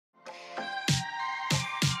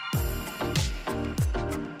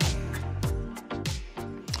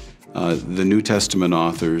The New Testament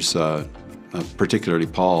authors, particularly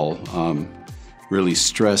Paul, really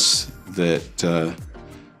stress that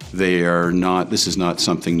they are not. This is not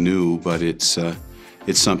something new, but it's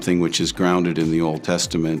something which is grounded in the Old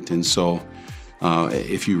Testament. And so,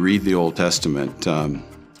 if you read the Old Testament,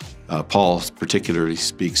 Paul particularly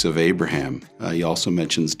speaks of Abraham. He also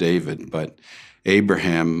mentions David, but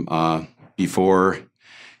Abraham, before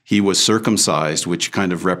he was circumcised, which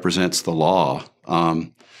kind of represents the law,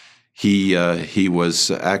 he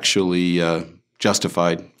was actually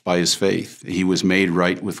justified by his faith. He was made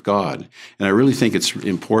right with God. And I really think it's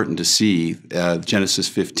important to see Genesis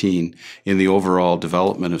 15 in the overall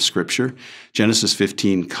development of Scripture. Genesis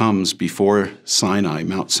 15 comes before Sinai,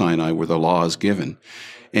 Mount Sinai, where the law is given.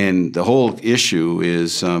 And the whole issue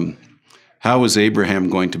is, how is Abraham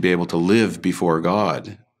going to be able to live before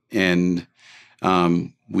God? And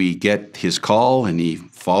we get his call, and he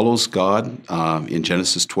follows God. In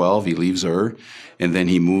Genesis 12, he leaves Ur, and then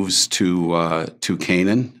he moves to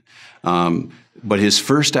Canaan. But his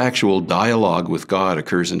first actual dialogue with God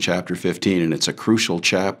occurs in chapter 15, and it's a crucial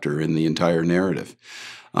chapter in the entire narrative.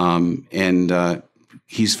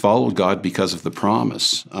 He's followed God because of the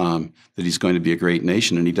promise that he's going to be a great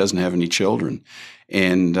nation, and he doesn't have any children.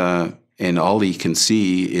 And all he can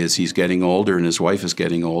see is he's getting older, and his wife is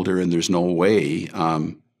getting older, and there's no way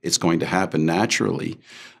it's going to happen naturally.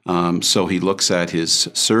 So he looks at his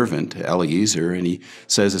servant, Eliezer, and he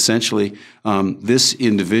says, essentially, this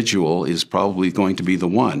individual is probably going to be the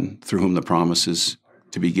one through whom the promise is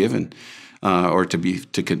to be given, or to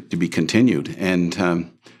be continued.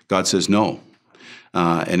 And God says no.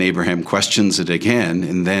 And Abraham questions it again,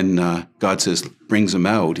 and then God brings him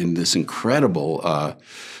out in this incredible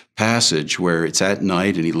passage where it's at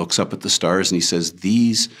night, and he looks up at the stars and he says,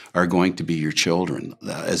 these are going to be your children,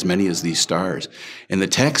 as many as these stars. And the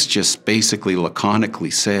text just basically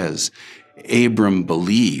laconically says, Abram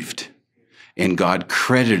believed, and God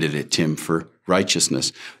credited it to him for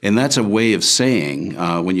righteousness. And that's a way of saying,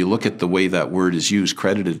 when you look at the way that word is used,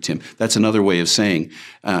 credited to him, that's another way of saying,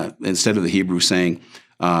 instead of the Hebrew saying,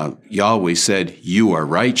 Yahweh said, you are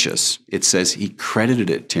righteous, it says he credited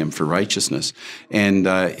it to him for righteousness. And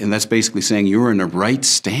that's basically saying you're in a right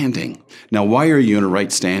standing. Now, why are you in a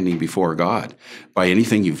right standing before God? By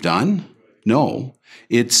anything you've done? No.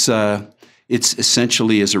 It's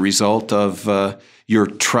essentially as a result of your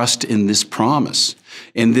trust in this promise.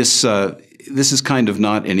 And this is kind of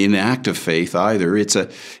not an inactive faith either.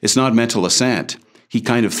 It's not mental assent. He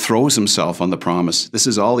kind of throws himself on the promise. This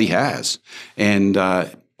is all he has. And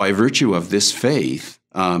by virtue of this faith,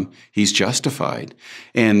 he's justified.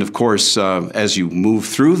 And of course, as you move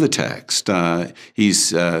through the text,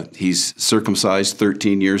 he's circumcised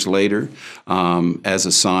 13 years later as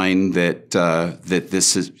a sign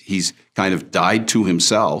that he's kind of died to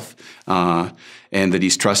himself, and that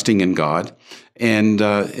he's trusting in God. And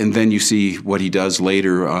then you see what he does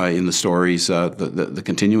later in the stories, the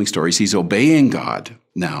continuing stories. He's obeying God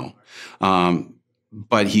now.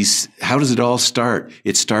 But how does it all start?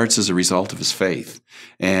 It starts as a result of his faith.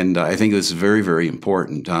 And I think this is very, very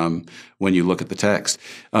important when you look at the text.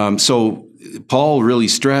 So Paul really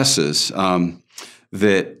stresses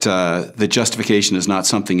that justification is not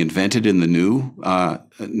something invented in the new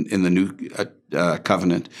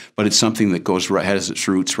covenant, but it's something that has its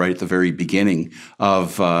roots right at the very beginning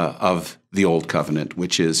of the old covenant,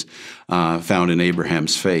 which is found in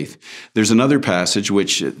Abraham's faith. There's another passage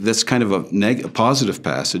that's kind of a positive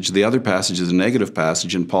passage. The other passage is a negative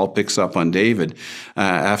passage, and Paul picks up on David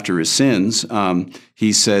after his sins.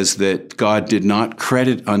 He says that God did not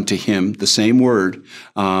credit unto him the same word,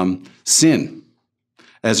 sin,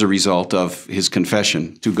 as a result of his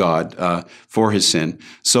confession to God for his sin.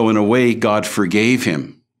 So in a way, God forgave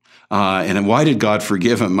him. And why did God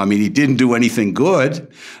forgive him? I mean, he didn't do anything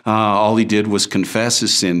good. All he did was confess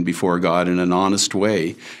his sin before God in an honest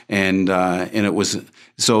way. And it was,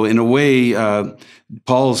 so in a way,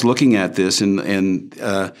 Paul's looking at this, and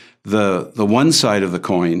the one side of the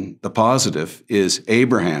coin, the positive, is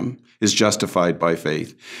Abraham is justified by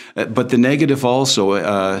faith. But the negative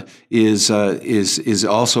also is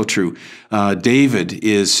also true. David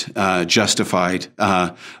is justified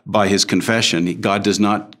by his confession. God does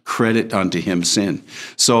not credit unto him sin.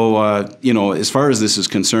 So, as far as this is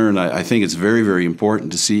concerned, I think it's very, very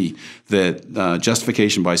important to see that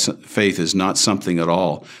justification by faith is not something at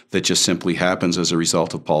all that just simply happens as a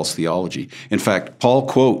result of Paul's theology. In fact, Paul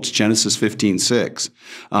quotes Genesis 15:6,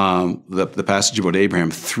 the passage about Abraham,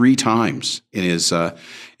 3 times in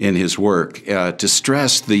his work to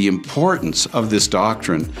stress the importance of this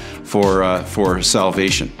doctrine for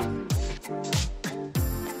salvation.